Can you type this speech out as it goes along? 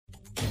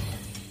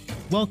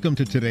Welcome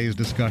to today's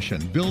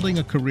discussion, Building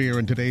a Career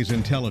in Today's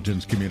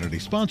Intelligence Community,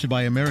 sponsored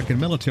by American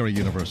Military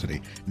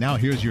University. Now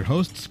here's your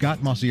host, Scott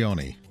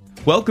Maucione.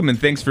 Welcome and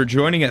thanks for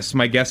joining us.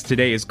 My guest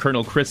today is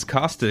Colonel Chris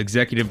Costa,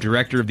 Executive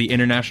Director of the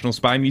International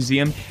Spy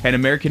Museum and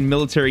American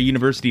Military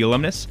University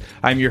alumnus.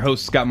 I'm your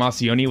host, Scott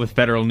Maucione with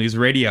Federal News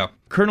Radio.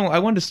 Colonel, I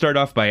wanted to start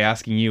off by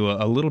asking you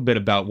a little bit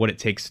about what it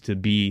takes to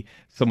be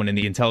someone in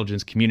the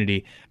intelligence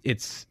community.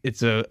 It's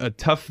a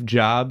tough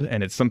job,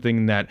 and it's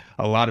something that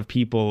a lot of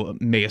people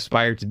may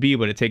aspire to be,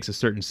 but it takes a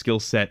certain skill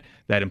set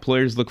that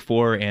employers look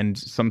for and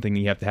something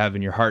you have to have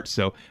in your heart.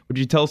 So would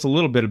you tell us a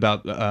little bit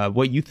about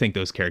what you think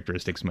those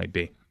characteristics might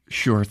be?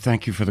 Sure.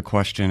 Thank you for the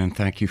question, and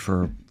thank you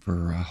for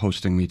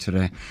hosting me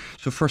today.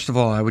 So first of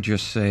all, I would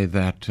just say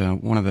that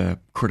one of the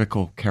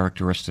critical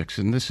characteristics,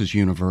 and this is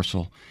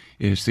universal,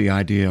 is the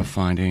idea of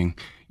finding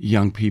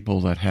young people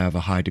that have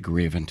a high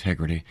degree of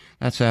integrity.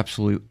 That's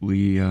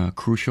absolutely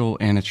crucial,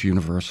 and it's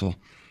universal,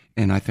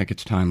 and I think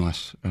it's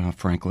timeless,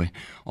 frankly.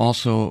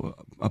 Also,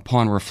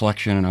 upon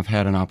reflection, and I've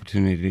had an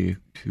opportunity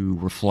to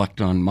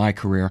reflect on my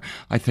career,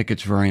 I think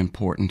it's very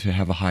important to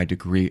have a high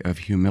degree of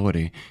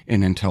humility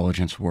in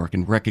intelligence work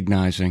and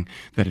recognizing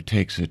that it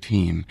takes a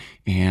team,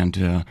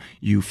 and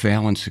you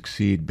fail and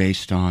succeed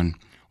based on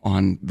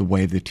the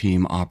way the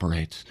team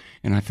operates.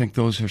 And I think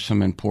those are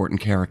some important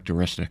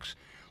characteristics.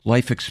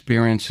 Life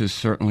experience is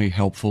certainly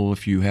helpful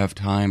if you have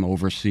time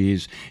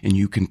overseas and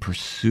you can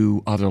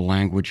pursue other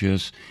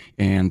languages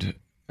and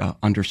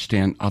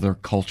understand other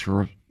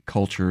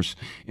cultures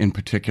in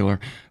particular.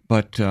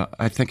 But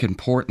I think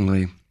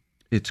importantly,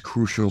 it's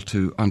crucial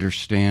to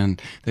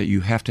understand that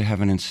you have to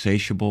have an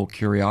insatiable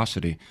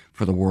curiosity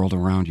for the world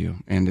around you,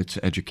 and its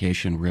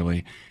education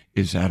really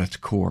is at its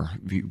core.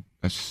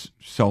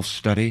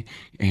 Self-study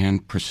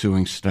and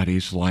pursuing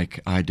studies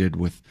like I did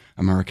with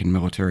American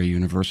Military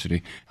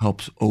University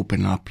helps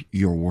open up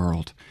your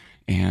world,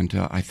 and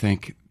I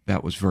think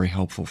that was very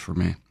helpful for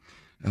me.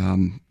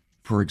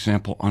 For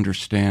example,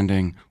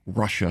 understanding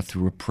Russia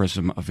through a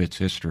prism of its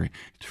history.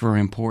 It's very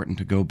important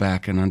to go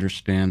back and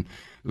understand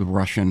the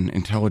Russian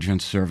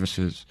intelligence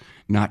services,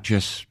 not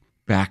just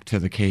back to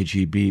the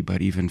KGB,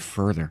 but even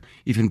further,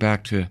 even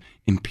back to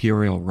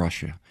Imperial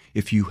Russia.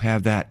 If you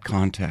have that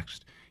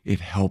context, it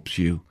helps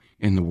you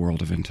in the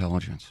world of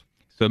intelligence.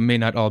 So it may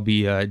not all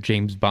be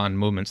James Bond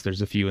moments.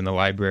 There's a few in the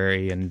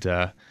library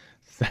and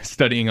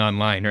studying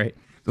online, right?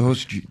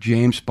 Those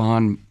James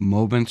Bond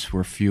moments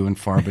were few and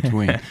far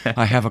between.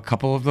 I have a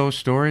couple of those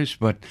stories,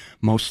 but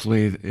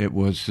mostly it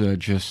was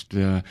just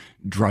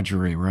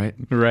drudgery, right?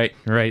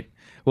 Right.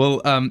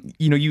 Well,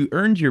 you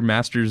earned your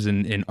master's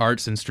in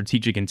arts and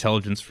strategic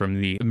intelligence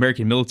from the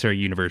American Military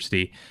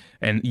University,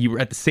 and you were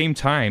at the same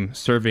time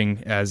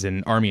serving as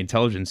an Army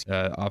intelligence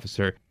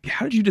officer.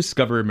 How did you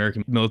discover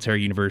American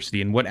Military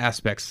University, and what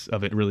aspects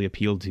of it really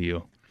appealed to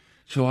you?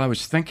 So I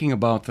was thinking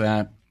about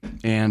that,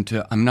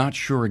 and I'm not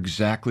sure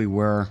exactly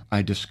where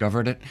I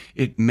discovered it.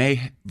 It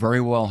may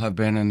very well have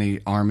been in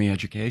the Army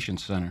Education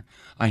Center.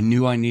 I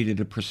knew I needed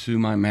to pursue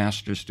my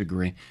master's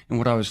degree, and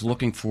what I was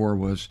looking for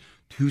was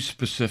two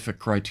specific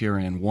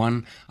criteria.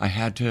 One, I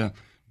had to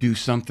do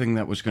something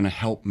that was going to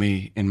help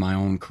me in my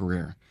own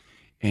career.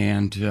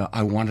 And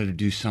I wanted to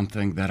do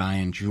something that I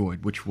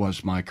enjoyed, which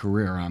was my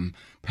career. I'm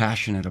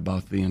passionate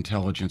about the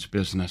intelligence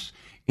business,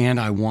 and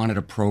I wanted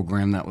a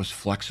program that was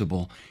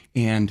flexible.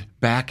 And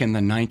back in the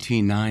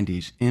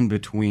 1990s, in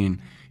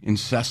between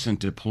incessant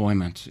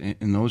deployments,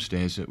 in those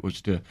days it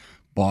was to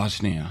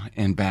Bosnia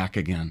and back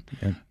again.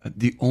 Yeah.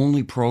 The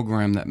only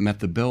program that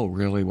met the bill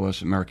really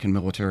was American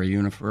Military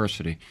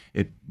University.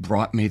 It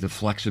brought me the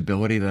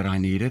flexibility that I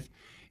needed,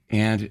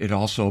 and it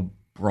also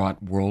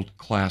brought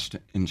world-class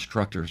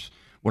instructors.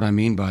 What I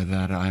mean by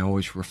that, I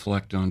always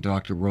reflect on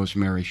Dr.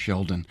 Rosemary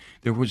Sheldon.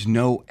 There was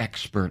no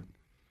expert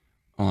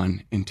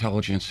on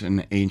intelligence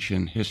and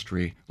ancient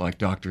history like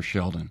Dr.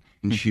 Sheldon,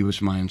 and she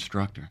was my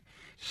instructor.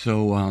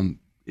 So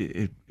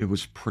it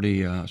was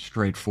pretty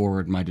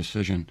straightforward, my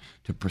decision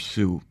to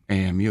pursue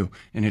AMU.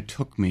 And it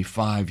took me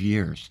 5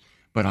 years,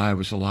 but I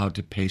was allowed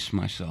to pace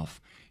myself.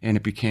 And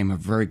it became a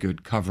very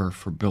good cover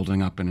for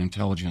building up an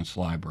intelligence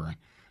library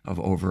of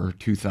over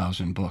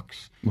 2,000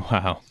 books.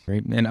 Wow.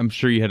 Great. And I'm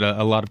sure you had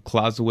a lot of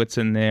Clausewitz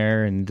in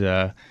there and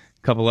a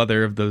couple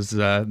other of those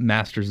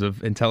masters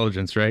of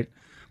intelligence, right?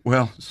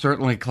 Well,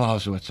 certainly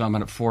Clausewitz. I'm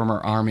a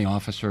former Army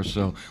officer,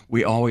 so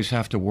we always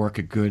have to work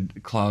a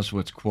good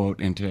Clausewitz quote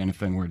into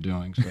anything we're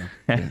doing. So,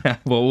 yeah.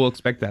 Well, we'll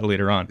expect that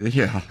later on.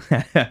 Yeah.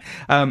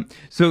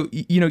 So,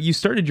 you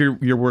started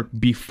your work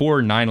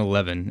before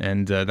 9/11,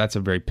 and that's a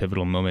very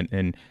pivotal moment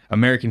in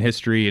American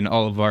history and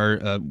all of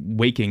our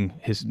waking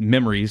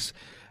memories.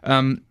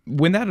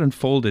 When that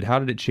unfolded, how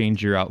did it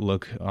change your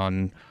outlook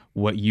on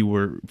what you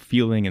were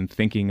feeling and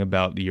thinking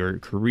about your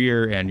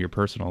career and your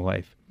personal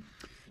life?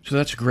 So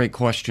that's a great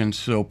question.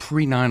 So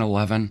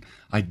pre-9/11,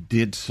 I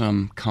did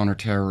some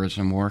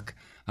counterterrorism work.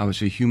 I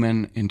was a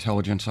human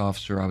intelligence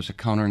officer. I was a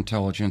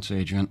counterintelligence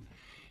agent,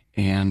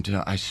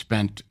 and I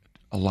spent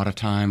a lot of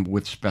time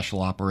with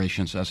special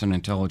operations as an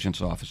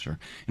intelligence officer.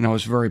 And I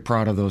was very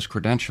proud of those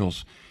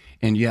credentials.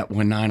 And yet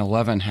when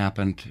 9/11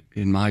 happened,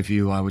 in my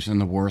view, I was in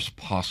the worst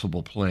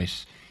possible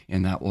place.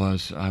 And that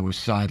was I was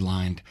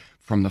sidelined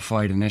from the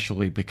fight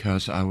initially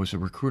because I was a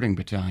recruiting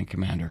battalion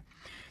commander.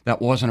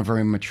 That wasn't a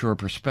very mature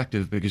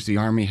perspective because the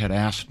Army had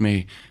asked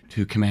me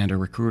to command a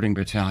recruiting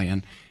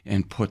battalion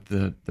and put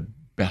the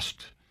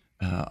best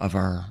of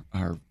our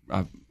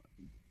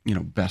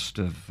best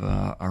of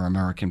our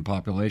American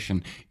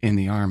population in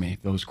the Army,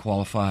 those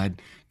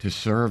qualified to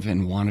serve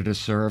and wanted to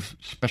serve,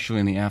 especially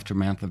in the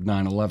aftermath of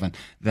 9/11.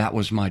 That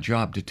was my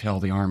job, to tell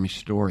the Army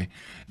story.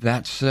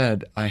 That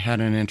said, I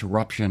had an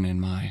interruption in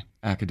my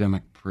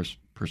academic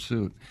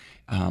pursuit.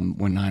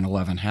 When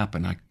 9/11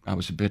 happened, I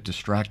was a bit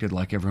distracted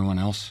like everyone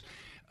else,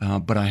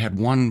 but I had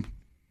one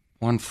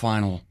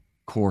final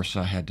course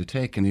I had to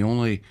take, and the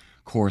only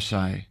course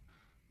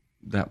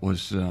that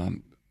was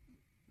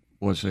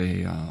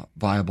a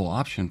viable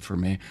option for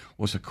me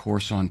was a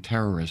course on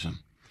terrorism.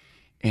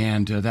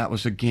 And that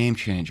was a game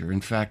changer. In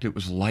fact, it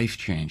was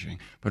life-changing.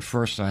 But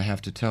first, I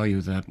have to tell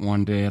you that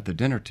one day at the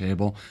dinner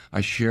table,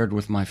 I shared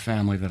with my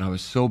family that I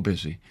was so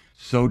busy,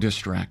 so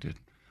distracted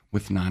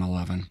with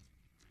 9/11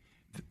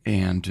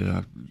 and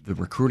the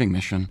recruiting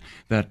mission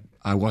that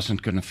I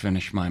wasn't going to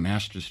finish my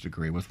master's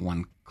degree with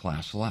one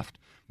class left.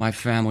 My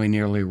family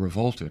nearly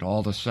revolted.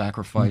 All the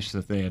sacrifice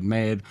that they had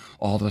made,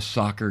 all the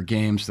soccer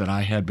games that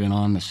I had been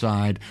on the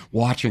side,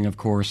 watching, of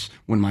course,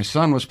 when my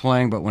son was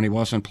playing, but when he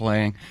wasn't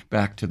playing,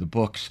 back to the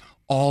books.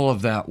 All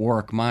of that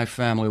work, my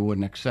family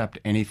wouldn't accept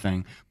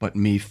anything but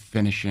me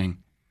finishing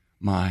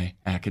my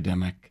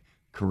academic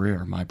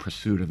career, my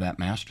pursuit of that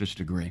master's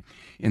degree.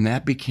 And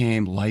that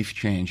became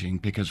life-changing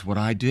because what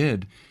I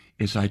did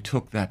is I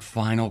took that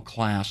final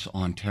class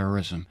on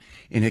terrorism,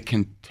 and it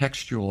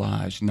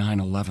contextualized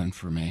 9/11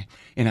 for me.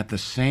 And at the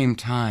same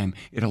time,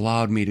 it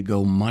allowed me to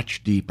go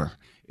much deeper,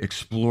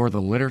 explore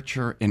the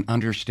literature and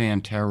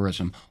understand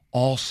terrorism,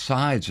 all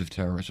sides of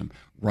terrorism,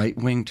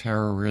 right-wing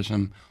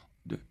terrorism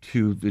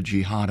to the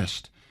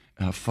jihadist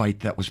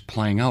fight that was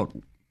playing out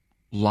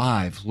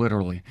live,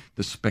 literally.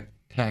 The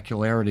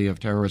spectacularity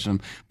of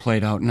terrorism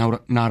played out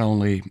not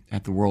only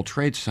at the World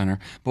Trade Center,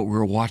 but we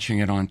were watching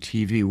it on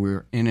TV. We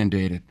were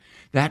inundated.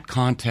 That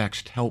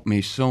context helped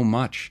me so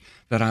much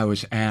that I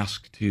was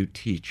asked to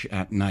teach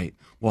at night.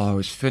 While I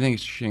was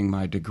finishing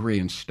my degree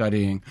and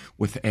studying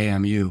with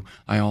AMU,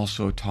 I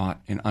also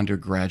taught an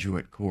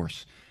undergraduate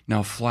course.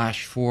 Now,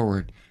 flash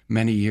forward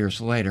many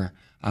years later,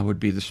 I would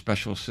be the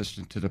special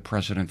assistant to the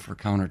president for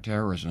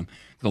counterterrorism.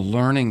 The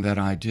learning that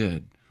I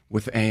did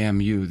with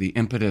AMU, the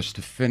impetus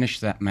to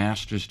finish that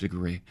master's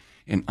degree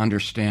and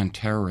understand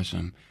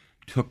terrorism,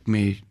 took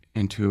me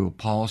into a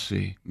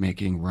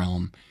policy-making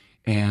realm.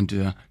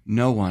 And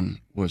no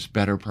one was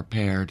better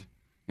prepared,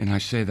 and I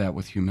say that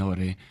with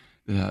humility,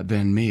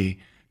 than me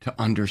to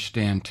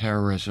understand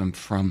terrorism,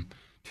 from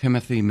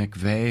Timothy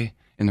McVeigh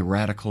and the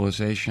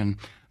radicalization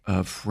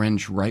of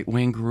fringe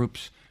right-wing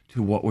groups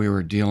to what we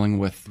were dealing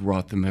with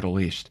throughout the Middle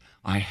East.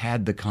 I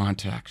had the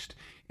context,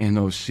 and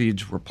those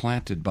seeds were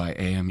planted by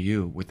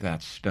AMU with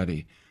that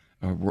study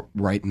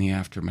right in the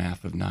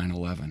aftermath of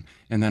 9/11.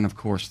 And then, of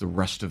course, the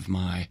rest of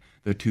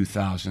the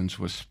 2000s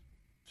was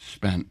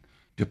spent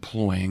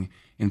deploying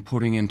and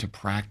putting into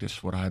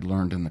practice what I'd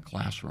learned in the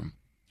classroom.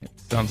 It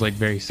sounds like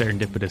very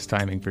serendipitous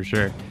timing for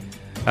sure.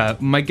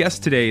 My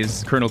guest today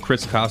is Colonel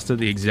Chris Costa,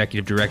 the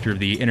Executive Director of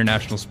the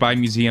International Spy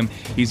Museum.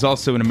 He's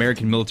also an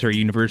American Military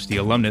University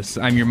alumnus.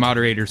 I'm your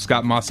moderator,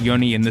 Scott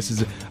Maucione, and this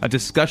is a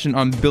discussion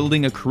on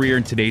building a career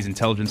in today's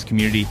intelligence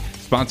community,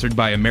 sponsored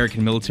by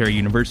American Military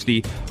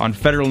University on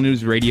Federal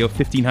News Radio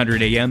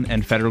 1500 AM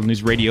and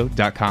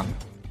federalnewsradio.com.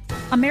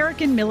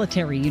 American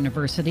Military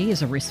University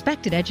is a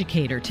respected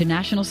educator to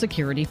national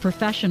security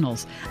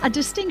professionals, a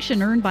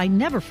distinction earned by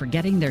never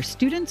forgetting their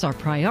students are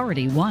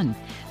priority one.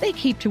 They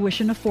keep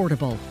tuition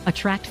affordable,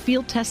 attract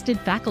field-tested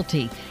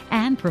faculty,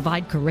 and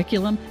provide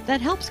curriculum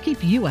that helps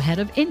keep you ahead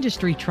of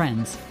industry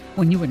trends.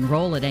 When you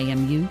enroll at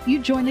AMU, you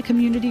join a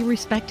community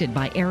respected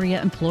by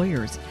area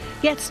employers.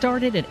 Get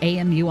started at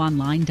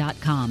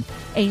amuonline.com.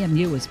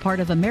 AMU is part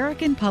of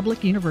American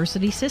Public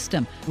University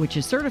System, which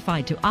is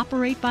certified to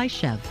operate by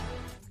SCHEV.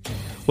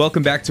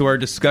 Welcome back to our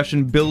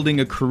discussion, Building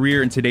a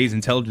Career in Today's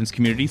Intelligence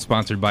Community,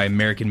 sponsored by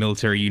American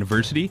Military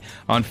University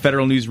on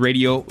Federal News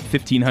Radio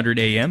 1500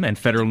 AM and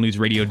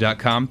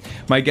federalnewsradio.com.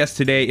 My guest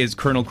today is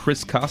Colonel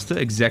Chris Costa,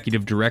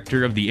 Executive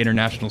Director of the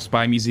International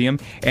Spy Museum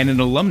and an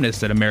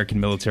alumnus at American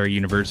Military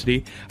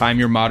University. I'm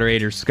your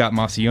moderator, Scott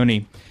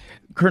Maucione.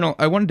 Colonel,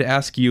 I wanted to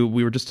ask you,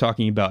 we were just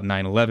talking about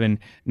 9/11.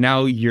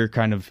 Now you're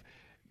kind of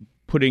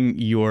putting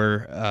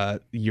your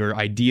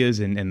ideas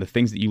and the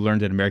things that you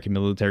learned at American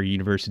Military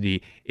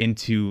University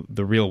into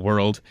the real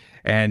world.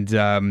 And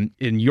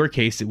in your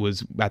case, it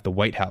was at the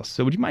White House.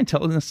 So would you mind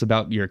telling us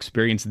about your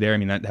experience there? I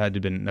mean, that had to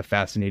have been a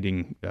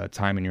fascinating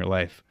time in your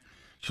life.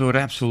 So it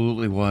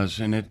absolutely was,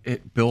 and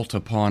it built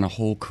upon a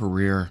whole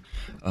career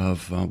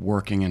of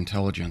working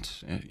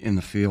intelligence in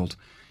the field.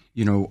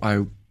 You know,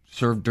 I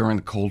served during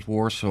the Cold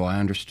War, so I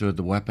understood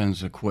the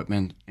weapons,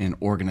 equipment, and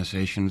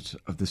organizations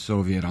of the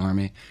Soviet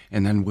Army.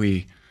 And then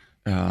we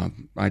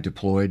I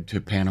deployed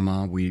to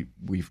Panama. We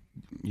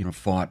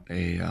fought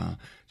a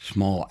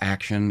small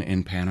action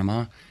in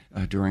Panama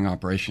during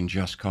Operation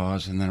Just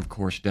Cause, and then, of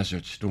course,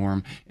 Desert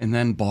Storm, and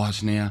then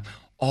Bosnia.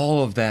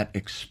 All of that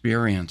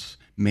experience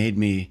made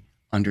me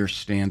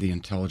understand the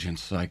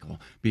intelligence cycle.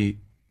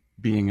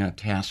 Being a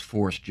Task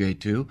Force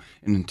J2,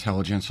 an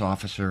intelligence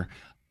officer,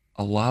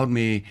 allowed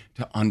me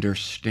to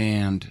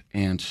understand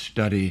and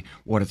study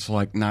what it's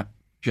like not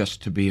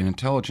just to be an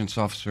intelligence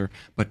officer,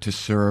 but to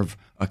serve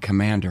a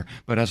commander.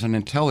 But as an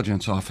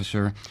intelligence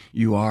officer,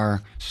 you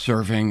are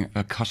serving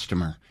a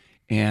customer.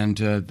 And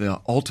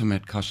the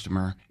ultimate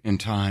customer in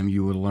time,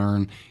 you will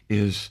learn,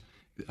 is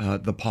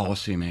the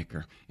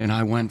policymaker. And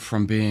I went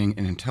from being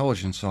an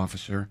intelligence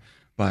officer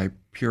by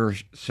pure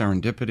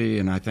serendipity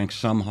and I think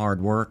some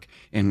hard work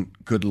and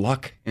good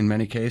luck in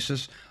many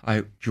cases.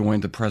 I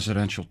joined the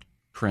presidential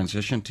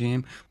transition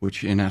team,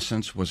 which in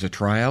essence was a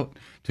tryout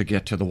to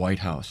get to the White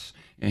House.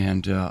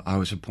 And I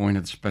was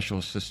appointed Special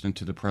Assistant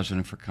to the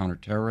President for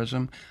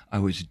Counterterrorism. I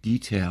was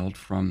detailed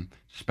from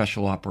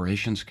Special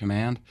Operations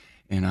Command,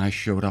 and I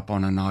showed up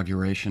on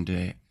Inauguration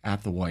Day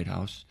at the White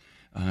House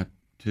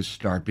to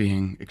start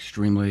being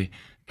extremely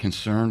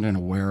concerned and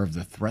aware of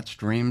the threat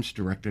streams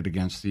directed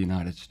against the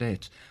United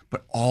States.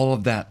 But all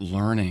of that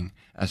learning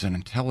as an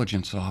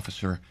intelligence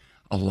officer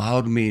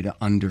allowed me to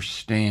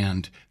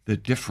understand the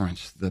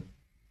difference,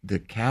 the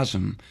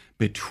chasm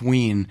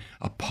between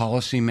a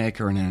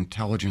policymaker and an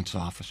intelligence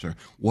officer,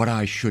 what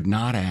I should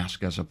not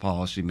ask as a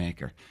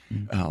policymaker,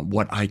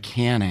 what I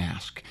can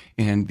ask,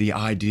 and the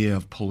idea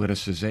of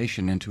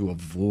politicization, and to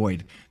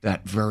avoid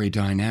that very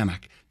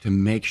dynamic, to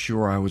make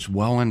sure I was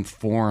well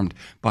informed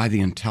by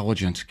the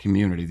intelligence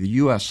community, the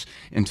U.S.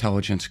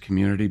 intelligence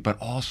community, but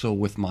also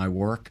with my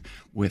work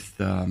with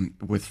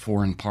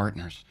foreign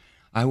partners.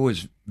 I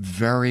was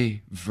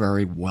very,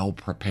 very well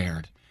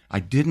prepared. I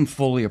didn't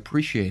fully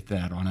appreciate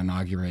that on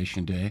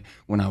Inauguration Day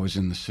when I was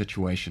in the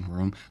Situation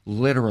Room.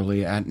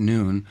 Literally at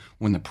noon,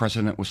 when the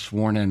president was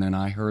sworn in and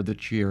I heard the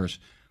cheers,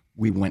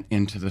 we went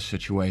into the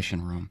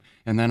Situation Room.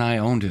 And then I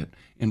owned it.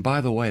 And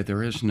by the way,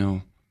 there is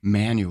no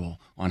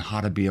manual on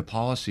how to be a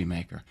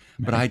policymaker.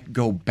 But I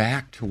go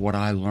back to what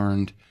I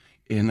learned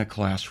in the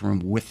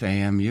classroom with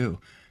AMU.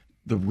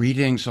 The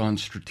readings on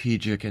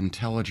strategic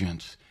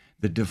intelligence,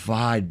 the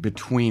divide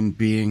between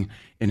being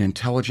an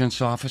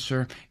intelligence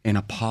officer and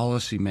a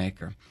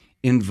policymaker,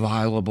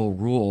 inviolable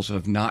rules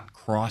of not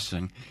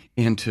crossing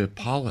into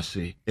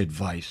policy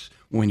advice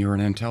when you're an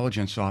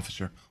intelligence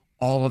officer.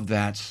 All of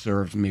that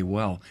served me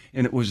well.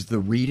 And it was the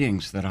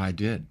readings that I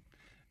did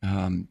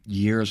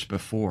years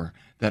before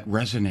that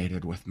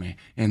resonated with me.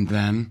 And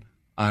then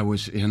I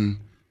was in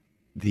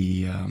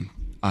the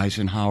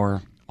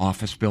Eisenhower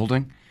office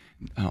building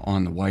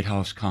on the White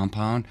House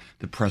compound.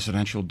 The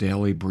presidential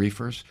daily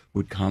briefers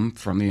would come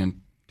from the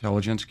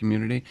intelligence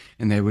community,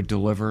 and they would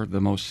deliver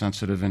the most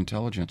sensitive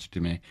intelligence to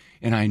me.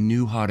 And I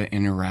knew how to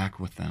interact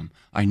with them.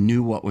 I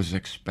knew what was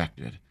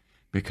expected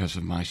because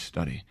of my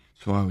study.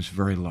 So I was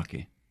very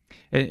lucky.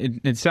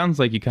 It sounds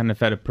like you kind of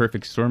had a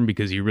perfect storm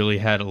because you really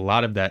had a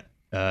lot of that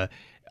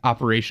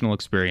operational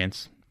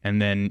experience,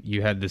 and then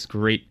you had this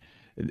great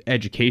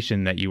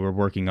education that you were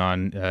working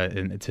on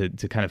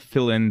to kind of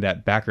fill in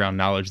that background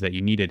knowledge that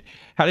you needed.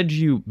 How did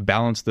you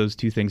balance those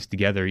two things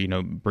together,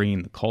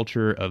 bringing the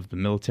culture of the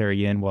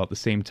military in while at the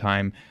same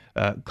time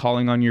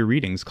calling on your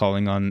readings,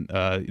 calling on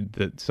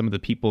some of the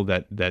people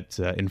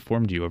that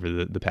informed you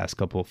over the past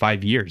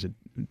 5 years it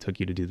took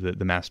you to do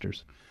the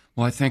master's?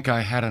 Well, I think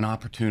I had an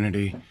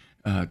opportunity.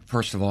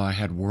 First of all, I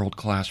had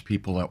world-class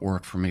people that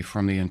worked for me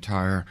from the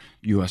entire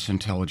U.S.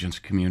 intelligence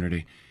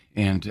community.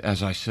 And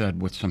as I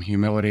said, with some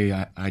humility,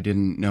 I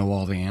didn't know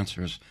all the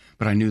answers,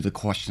 but I knew the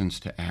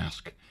questions to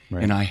ask.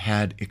 Right. And I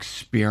had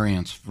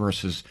experience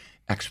versus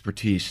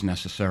expertise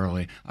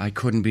necessarily. I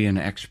couldn't be an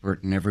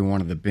expert in every one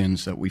of the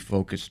bins that we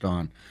focused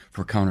on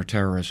for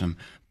counterterrorism,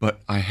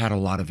 but I had a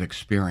lot of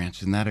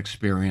experience. And that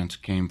experience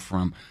came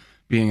from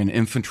being an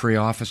infantry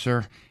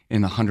officer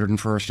in the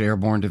 101st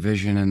Airborne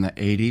Division in the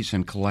 80s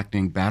and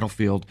collecting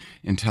battlefield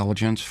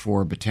intelligence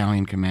for a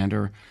battalion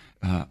commander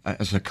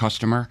as a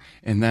customer,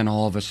 and then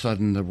all of a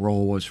sudden the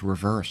role was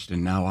reversed,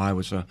 and now I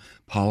was a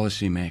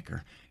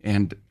policymaker,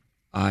 and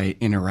I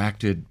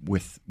interacted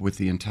with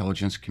the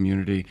intelligence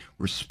community,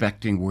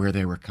 respecting where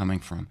they were coming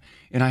from,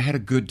 and I had a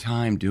good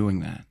time doing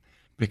that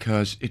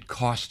because it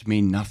cost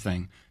me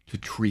nothing to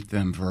treat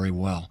them very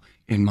well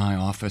in my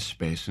office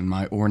space, in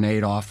my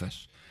ornate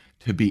office,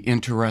 to be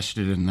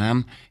interested in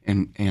them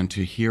and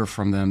to hear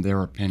from them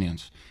their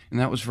opinions, and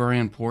that was very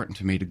important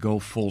to me, to go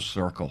full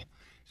circle.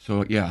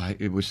 So, yeah,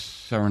 it was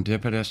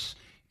serendipitous,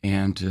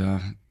 and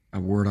a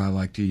word I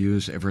like to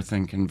use,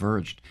 everything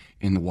converged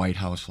in the White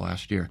House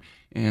last year.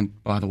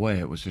 And by the way,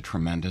 it was a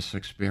tremendous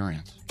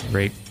experience.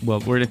 Great. Well,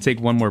 we're going to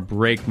take one more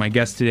break. My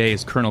guest today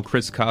is Colonel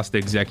Chris Costa,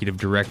 Executive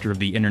Director of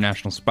the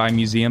International Spy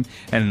Museum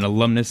and an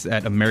alumnus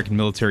at American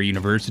Military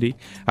University.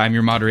 I'm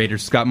your moderator,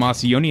 Scott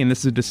Maucione, and this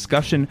is a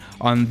discussion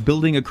on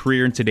building a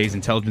career in today's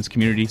intelligence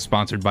community,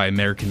 sponsored by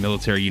American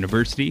Military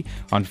University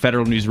on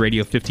Federal News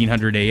Radio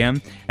 1500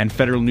 AM and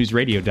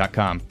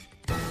federalnewsradio.com.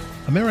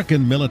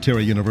 American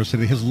Military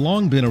University has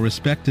long been a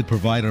respected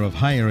provider of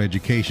higher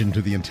education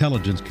to the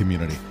intelligence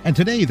community, and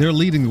today they're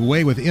leading the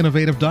way with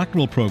innovative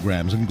doctoral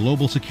programs in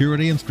global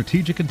security and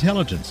strategic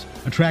intelligence,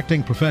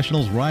 attracting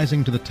professionals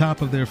rising to the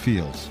top of their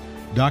fields.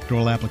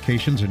 Doctoral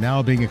applications are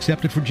now being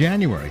accepted for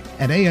January,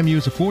 and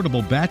AMU's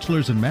affordable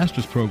bachelor's and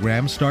master's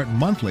programs start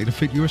monthly to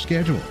fit your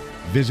schedule.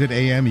 Visit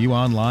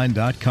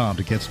amuonline.com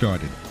to get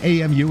started.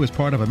 AMU is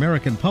part of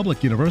American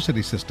Public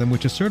University System,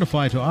 which is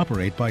certified to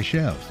operate by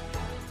SCHEV.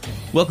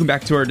 Welcome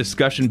back to our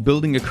discussion,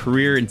 Building a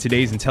Career in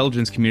Today's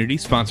Intelligence Community,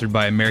 sponsored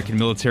by American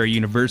Military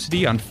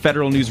University on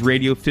Federal News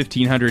Radio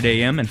 1500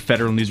 AM and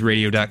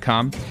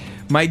federalnewsradio.com.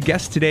 My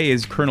guest today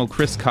is Colonel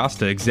Chris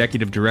Costa,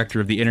 Executive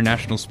Director of the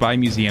International Spy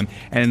Museum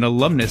and an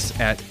alumnus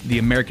at the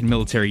American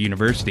Military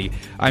University.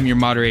 I'm your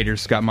moderator,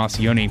 Scott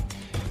Maucione.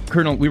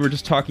 Colonel, we were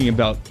just talking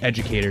about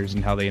educators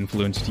and how they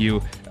influenced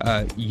you.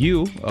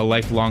 You, a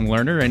lifelong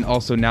learner, and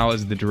also now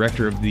as the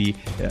director of the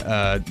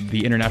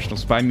International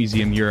Spy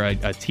Museum, you're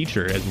a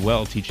teacher as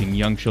well, teaching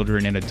young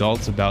children and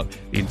adults about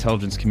the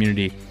intelligence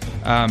community.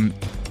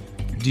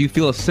 Do you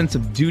feel a sense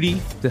of duty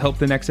to help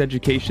the next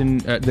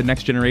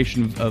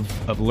generation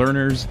of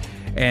learners?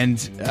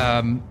 And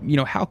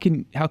how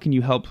can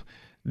you help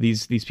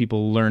these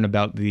people learn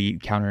about the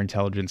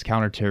counterintelligence,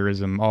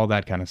 counterterrorism, all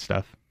that kind of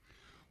stuff?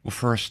 Well,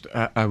 first,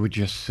 I would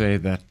just say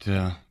that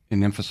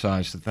and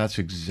emphasize that that's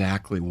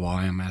exactly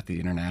why I'm at the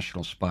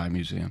International Spy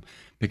Museum,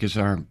 because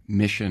our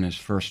mission is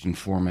first and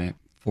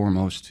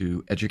foremost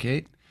to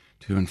educate,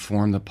 to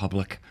inform the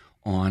public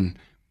on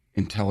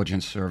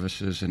intelligence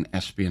services and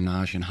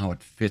espionage and how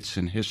it fits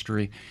in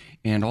history,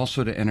 and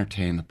also to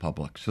entertain the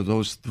public. So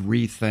those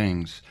three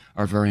things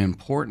are very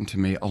important to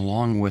me,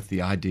 along with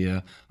the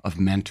idea of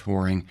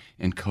mentoring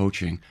and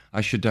coaching.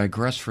 I should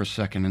digress for a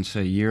second and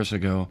say years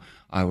ago,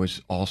 I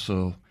was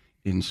also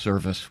in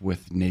service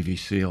with Navy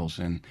SEALs,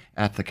 and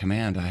at the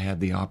command, I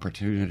had the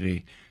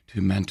opportunity to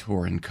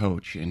mentor and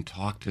coach and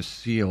talk to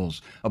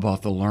SEALs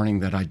about the learning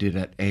that I did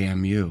at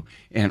AMU,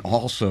 and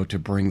also to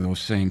bring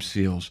those same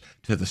SEALs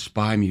to the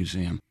Spy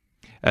Museum.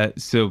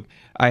 So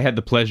I had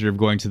the pleasure of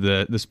going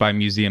to the Spy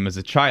Museum as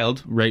a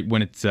child, right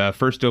when it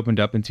first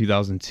opened up in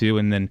 2002,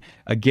 and then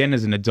again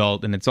as an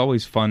adult. And it's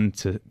always fun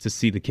to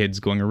see the kids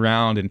going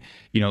around and,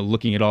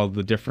 looking at all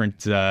the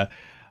different,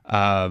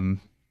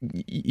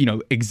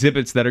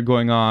 exhibits that are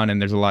going on. And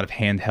there's a lot of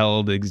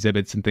handheld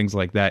exhibits and things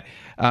like that.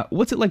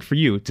 What's it like for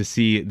you to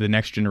see the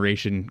next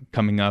generation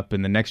coming up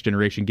and the next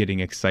generation getting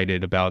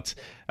excited about,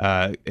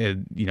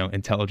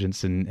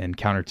 intelligence and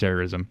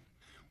counterterrorism?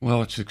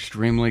 Well, it's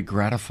extremely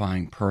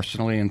gratifying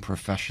personally and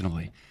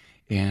professionally,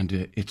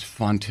 and it's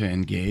fun to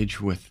engage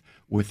with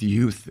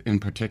youth in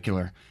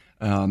particular.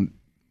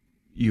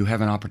 You have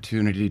an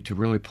opportunity to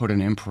really put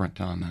an imprint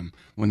on them.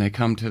 When they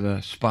come to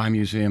the Spy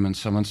Museum and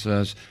someone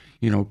says,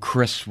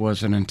 Chris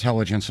was an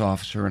intelligence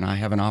officer, and I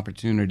have an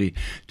opportunity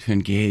to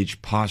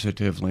engage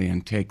positively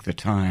and take the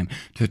time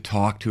to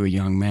talk to a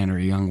young man or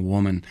a young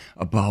woman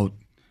about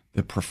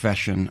the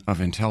profession of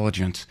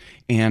intelligence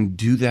and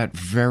do that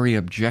very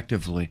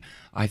objectively,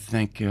 I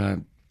think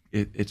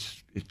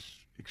it's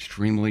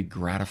extremely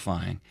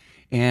gratifying.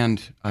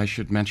 And I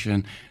should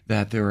mention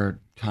that there are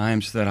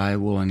times that I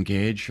will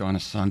engage on a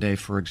Sunday.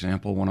 For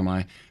example, one of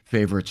my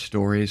favorite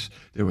stories,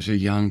 there was a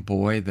young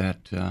boy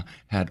that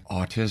had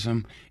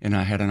autism, and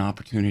I had an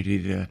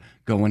opportunity to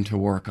go into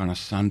work on a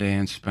Sunday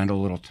and spend a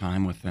little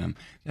time with them.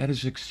 That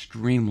is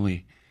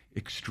extremely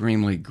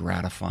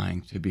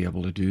gratifying to be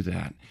able to do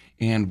that.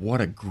 And what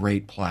a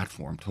great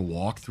platform to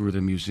walk through the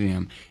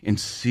museum and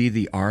see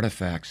the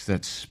artifacts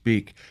that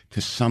speak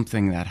to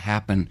something that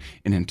happened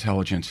in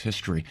intelligence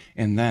history,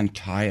 and then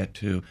tie it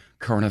to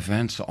current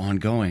events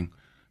ongoing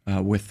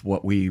with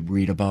what we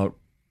read about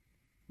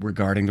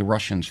regarding the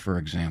Russians, for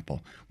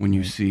example. When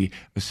you see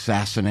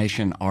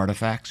assassination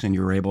artifacts and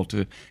you're able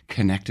to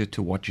connect it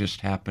to what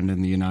just happened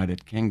in the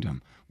United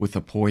Kingdom with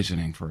the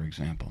poisoning, for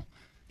example.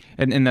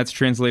 And that's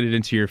translated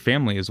into your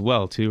family as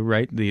well, too,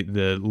 right?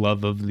 The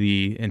love of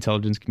the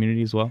intelligence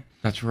community as well.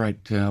 That's right.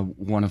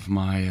 One of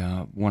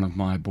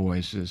my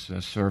boys is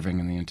serving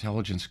in the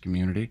intelligence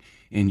community.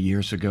 And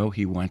years ago,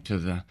 he went to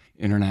the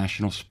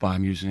International Spy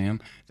Museum.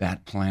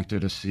 That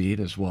planted a seed,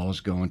 as well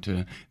as going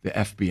to the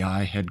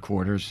FBI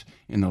headquarters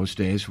in those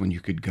days when you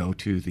could go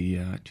to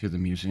the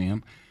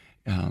museum.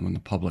 When the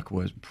public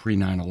was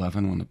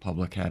pre-9/11, when the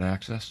public had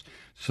access.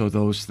 So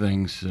those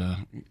things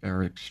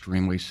are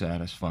extremely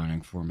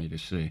satisfying for me to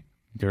see.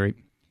 Great.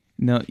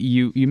 Now,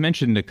 you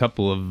mentioned a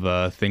couple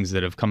of things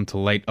that have come to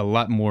light a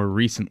lot more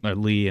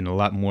recently and a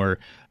lot more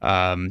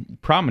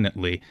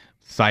prominently.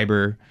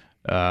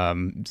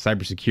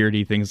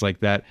 Cybersecurity, things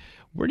like that.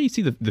 Where do you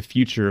see the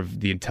future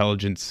of the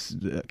intelligence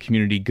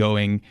community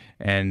going,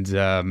 and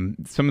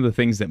some of the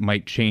things that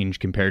might change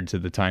compared to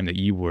the time that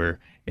you were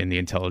in the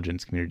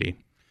intelligence community?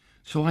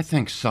 So I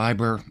think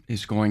cyber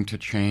is going to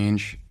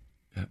change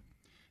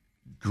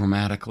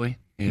dramatically.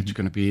 It's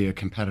going to be a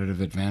competitive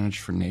advantage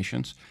for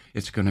nations.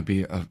 It's going to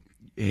be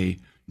a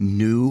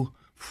new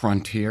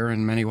frontier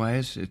in many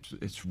ways.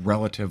 It's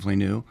relatively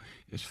new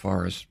as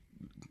far as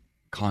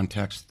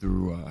context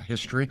through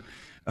history.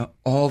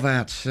 All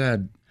that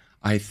said,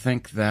 I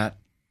think that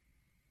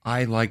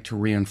I like to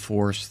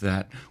reinforce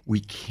that we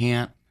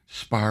can't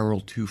spiral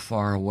too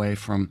far away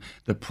from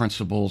the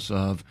principles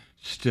of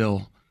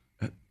still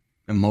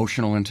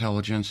emotional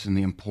intelligence and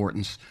the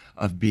importance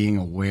of being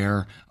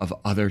aware of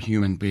other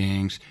human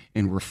beings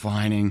and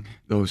refining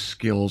those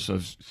skills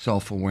of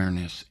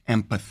self-awareness,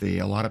 empathy.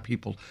 A lot of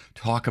people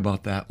talk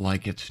about that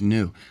like it's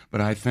new,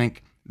 but I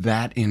think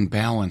that in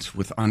balance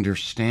with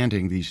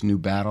understanding these new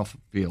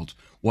battlefields,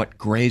 what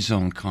gray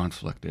zone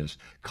conflict is,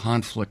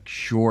 conflict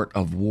short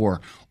of war,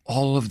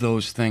 all of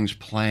those things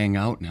playing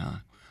out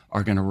now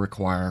are going to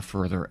require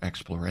further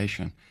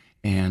exploration.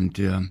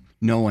 And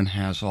no one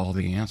has all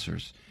the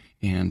answers.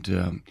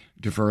 And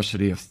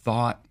diversity of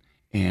thought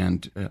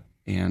and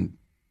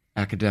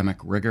academic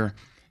rigor,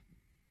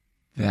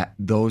 that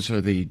those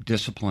are the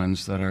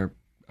disciplines that are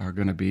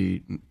going to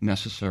be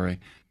necessary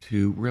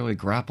to really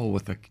grapple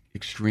with an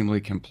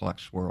extremely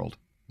complex world.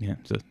 Yeah,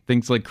 so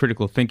things like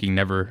critical thinking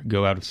never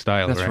go out of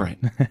style. That's right.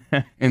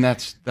 And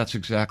that's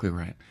exactly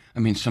right. I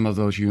mean, some of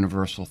those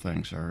universal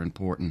things are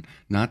important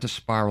not to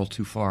spiral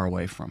too far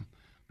away from,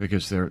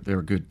 because they're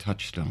a good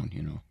touchstone,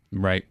 you know.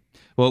 Right.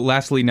 Well,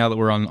 lastly, now that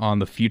we're on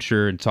the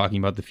future and talking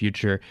about the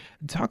future,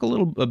 talk a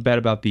little bit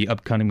about the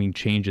upcoming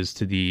changes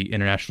to the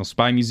International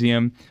Spy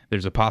Museum.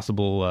 There's a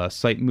possible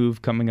site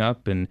move coming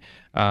up, and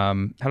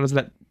how does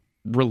that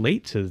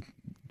relate to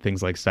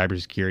things like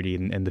cybersecurity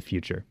and the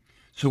future?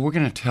 So we're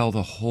going to tell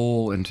the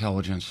whole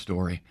intelligence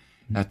story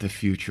at the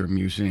Future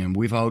Museum.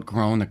 We've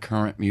outgrown the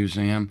current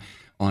museum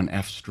on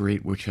F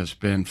Street, which has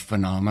been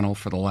phenomenal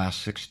for the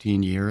last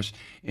 16 years,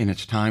 and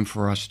it's time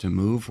for us to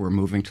move. We're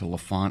moving to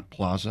LaFont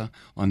Plaza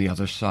on the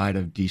other side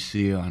of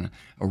D.C. on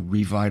a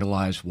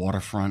revitalized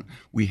waterfront.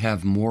 We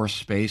have more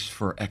space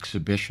for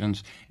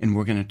exhibitions, and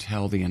we're going to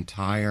tell the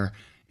entire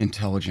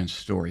intelligence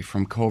story,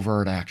 from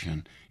covert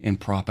action and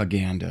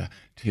propaganda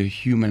to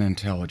human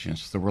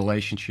intelligence, the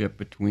relationship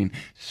between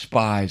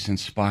spies and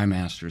spy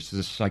masters,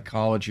 the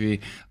psychology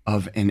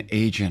of an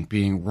agent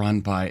being run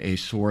by a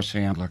source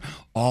handler.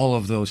 All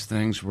of those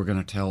things we're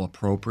going to tell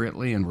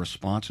appropriately and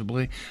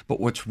responsibly. But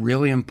what's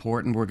really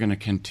important, we're going to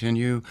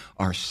continue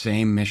our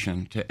same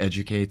mission to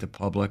educate the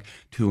public,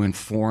 to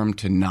inform,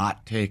 to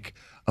not take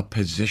a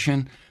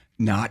position,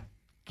 not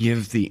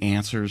give the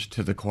answers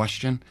to the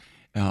question.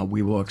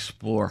 We will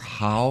explore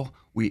how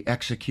we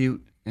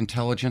execute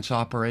intelligence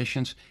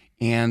operations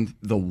and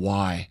the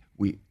why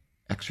we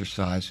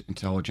exercise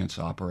intelligence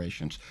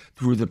operations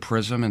through the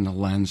prism and the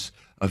lens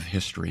of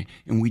history.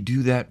 And we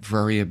do that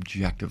very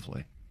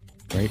objectively.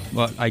 Great.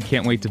 Well, I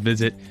can't wait to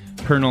visit.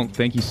 Colonel,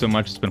 thank you so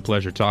much. It's been a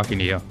pleasure talking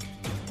to you.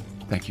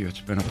 Thank you. It's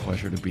been a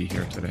pleasure to be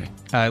here today.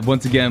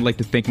 Once again, I'd like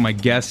to thank my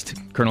guest,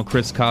 Colonel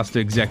Chris Costa,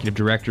 Executive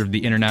Director of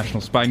the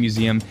International Spy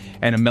Museum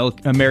and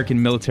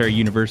American Military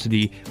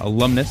University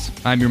alumnus.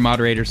 I'm your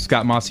moderator,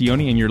 Scott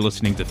Maucione, and you're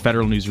listening to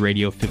Federal News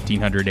Radio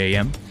 1500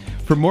 AM.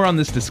 For more on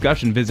this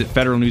discussion, visit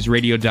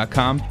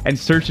federalnewsradio.com and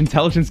search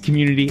Intelligence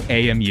Community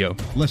AMU.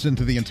 Listen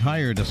to the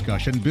entire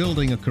discussion,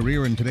 Building a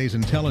Career in Today's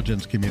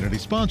Intelligence Community,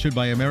 sponsored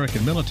by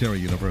American Military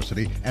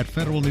University at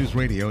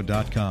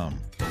federalnewsradio.com.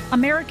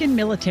 American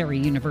Military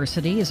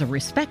University is a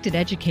respected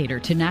educator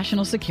to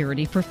national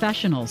security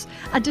professionals,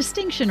 a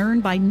distinction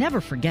earned by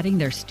never forgetting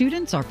their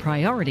students are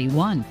priority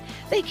one.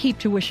 They keep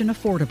tuition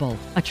affordable,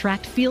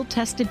 attract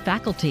field-tested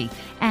faculty,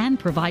 and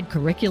provide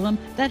curriculum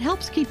that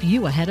helps keep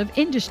you ahead of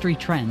industry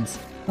trends.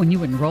 When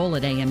you enroll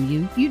at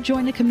AMU, you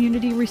join a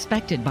community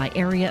respected by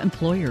area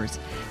employers.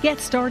 Get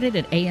started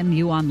at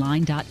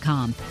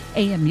amuonline.com.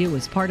 AMU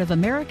is part of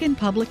American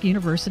Public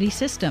University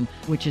System,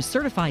 which is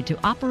certified to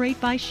operate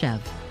by SCHEV.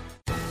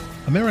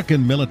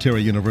 American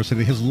Military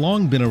University has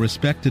long been a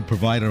respected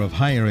provider of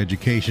higher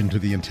education to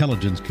the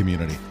intelligence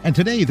community. And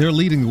today they're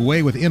leading the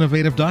way with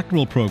innovative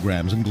doctoral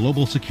programs in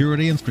global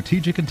security and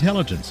strategic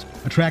intelligence,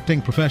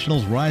 attracting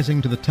professionals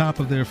rising to the top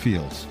of their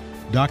fields.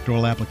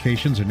 Doctoral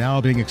applications are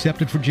now being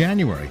accepted for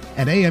January,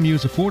 and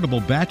AMU's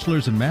affordable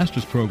bachelor's and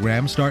master's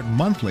programs start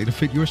monthly to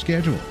fit your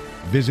schedule.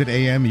 Visit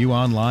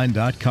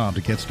amuonline.com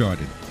to get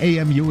started.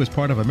 AMU is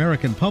part of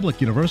American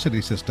Public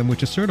University System,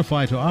 which is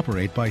certified to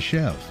operate by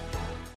SCHEV.